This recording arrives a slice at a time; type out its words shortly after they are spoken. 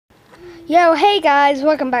Yo, hey guys,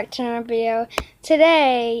 welcome back to another video.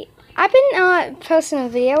 Today, I've been posting a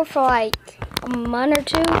video for like a month or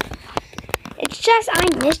two. It's just I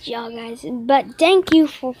missed y'all guys, but thank you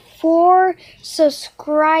for 4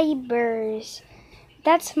 subscribers.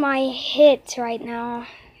 That's my hit right now.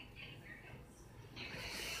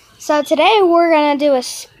 So today we're gonna do a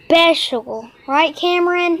special, right,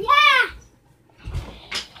 Cameron? Yeah.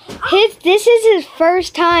 This is his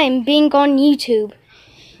first time being on YouTube.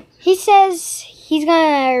 He says he's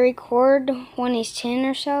gonna record when he's 10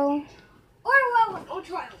 or so. Or 11 or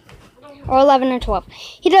 12. Or 11 or 12.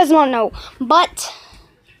 He does not know. But,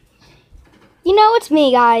 you know it's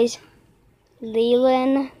me, guys.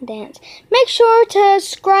 Leland Dance. Make sure to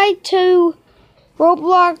subscribe to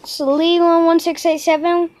Roblox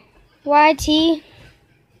Leland1687 YT.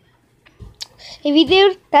 If you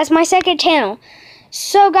do, that's my second channel.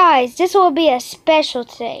 So, guys, this will be a special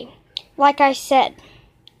today. Like I said.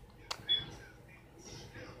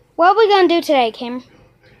 What are we gonna do today, Cameron?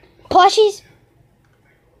 Plushies?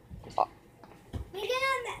 We're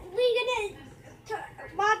gonna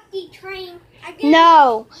walk the train.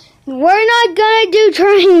 No, we're not gonna do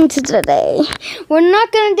trains today. We're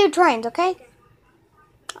not gonna do trains, okay?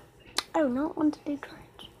 I do not want to do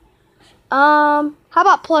trains. How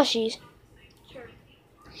about plushies? Sure.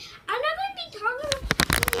 I'm not gonna be talking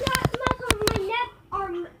that much on my neck or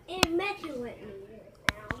messing with me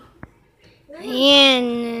now.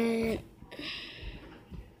 And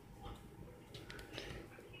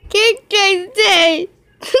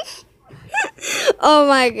oh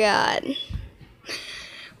my god.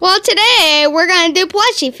 Well, today we're gonna do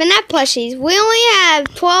fnaf plushies. We only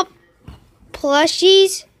have 12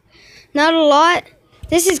 plushies. Not a lot.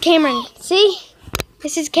 This is Cameron. See?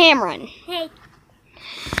 This is Cameron. Hey.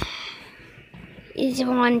 Is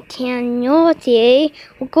one canyote.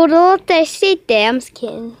 We'll go to the city. I'm just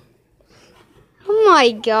kidding. Oh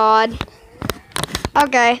my god.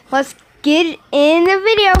 Okay, let's get in the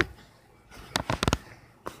video.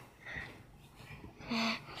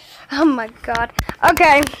 Oh my god.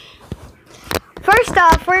 Okay. First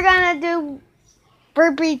off, we're gonna do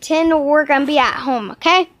pretend we're gonna be at home,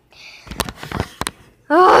 okay?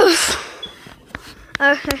 Oh.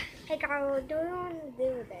 Okay. Hey, Carl, what do you want to do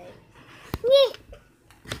today? Me.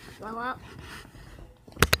 Blow up.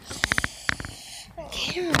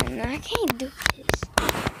 Cameron, I can't do this.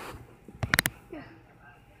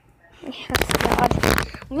 Yes, God.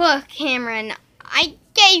 Look, Cameron, I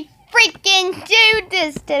can't freaking do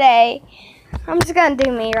this today. I'm just gonna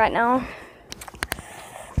do me right now.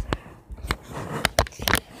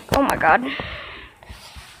 Oh my God.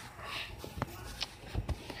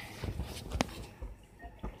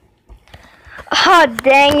 Oh,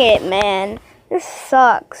 dang it, man. This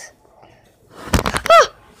sucks.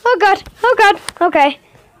 Oh God, oh God, okay.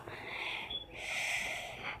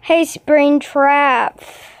 Hey, Springtrap.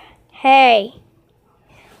 Hey,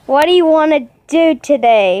 what do you want to do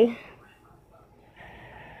today?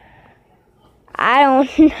 I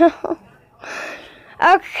don't know.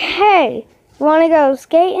 Okay, want to go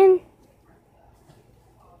skating?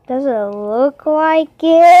 Does it look like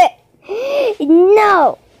it?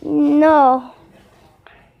 No, no.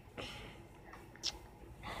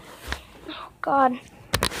 Oh God.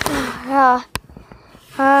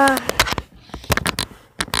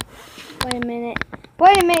 Wait a minute.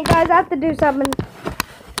 Wait a minute, guys. I have to do something.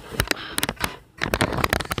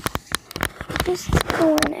 This is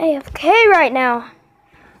going AFK right now.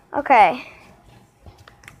 Okay.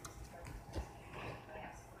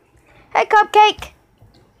 Hey, Cupcake.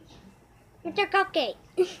 It's your cupcake.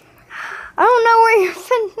 I don't know where your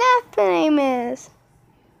FNAF name is.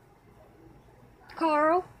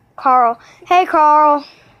 Carl. Carl. Hey, Carl.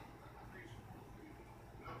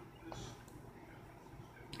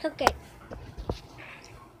 Cupcake.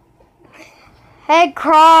 Hey,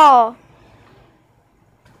 Carl.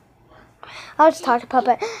 I'll just talk to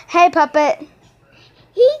Puppet. Hey, Puppet.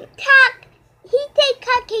 He take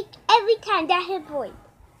cupcake every time. That's his voice.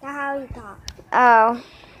 That's how he talks. Oh,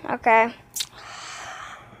 okay.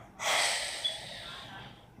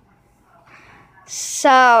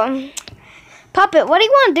 So, Puppet, what do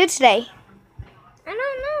you want to do today? I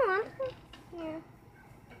don't know. Yeah.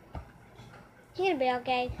 He's gonna be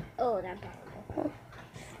okay. Oh, that's bad.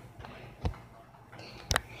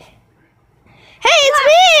 Hey, it's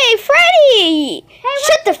me, Freddy! Hey,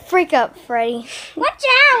 shut the freak up, Freddy. Watch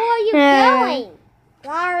out! Where are you going?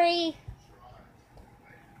 Sorry.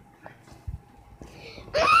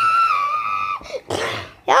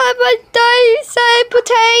 Yeah, but they say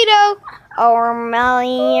potato. Or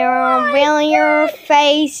million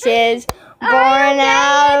faces Born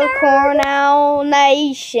out of Cornell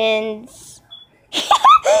nations. It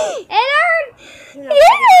hurt.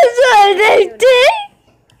 Yes, they did.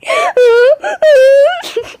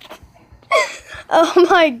 Oh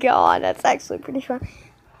my god, that's actually pretty fun.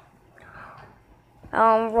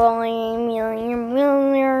 Rolling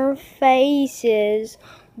million faces,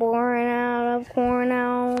 born out of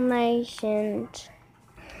Cornell nations.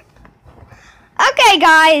 Okay,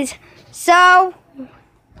 guys, so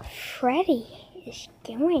Freddy is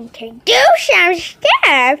going to do some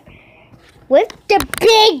stuff with the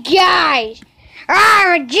big guys.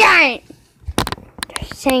 I'm a giant. They're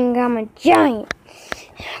saying I'm a giant.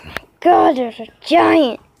 Oh my god, there's a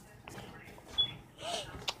giant.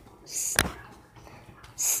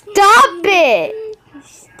 Stop it!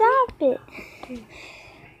 Stop it.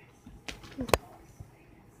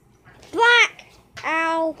 Black.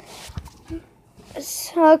 Ow.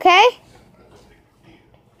 Okay.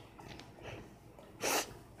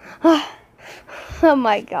 Oh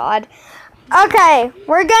my god. Okay,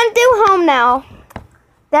 we're gonna do home now.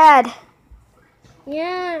 Dad,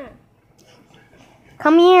 Yeah.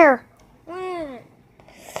 come here. What?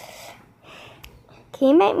 Can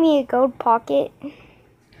you make me a gold pocket?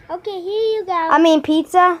 Okay, here you go. I mean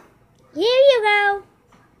pizza? Here you go.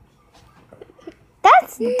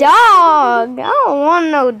 That's dog. I don't want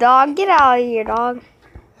no dog. Get out of here, dog.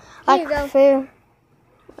 Here you go. Food.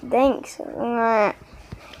 Thanks.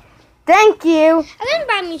 Thank you. I'm gonna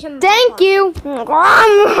buy me some. Thank you.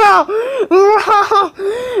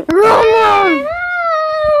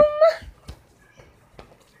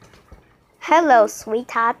 Hello,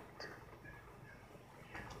 sweetheart.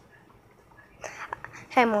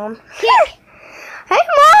 Hey, Mom. Hey,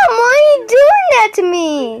 Mom, why are you doing that to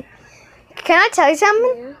me? Can I tell you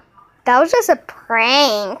something? Yeah. That was just a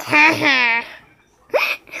prank.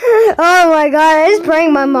 Oh my god, I just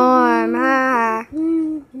pranked my mom.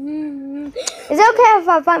 Is it okay if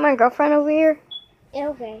I find my girlfriend over here?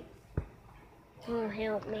 Okay. Oh,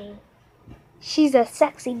 help me. She's a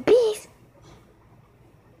sexy beast.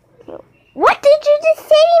 What did you just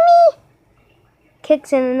say to me?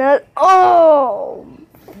 Kicks in another. Oh,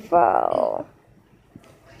 bro.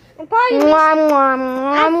 I'm probably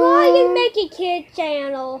gonna make a kid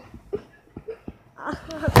channel.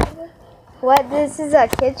 What? This is a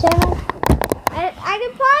kid channel? I'm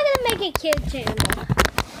probably gonna make a kid channel.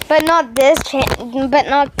 But not this. But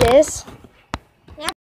not this.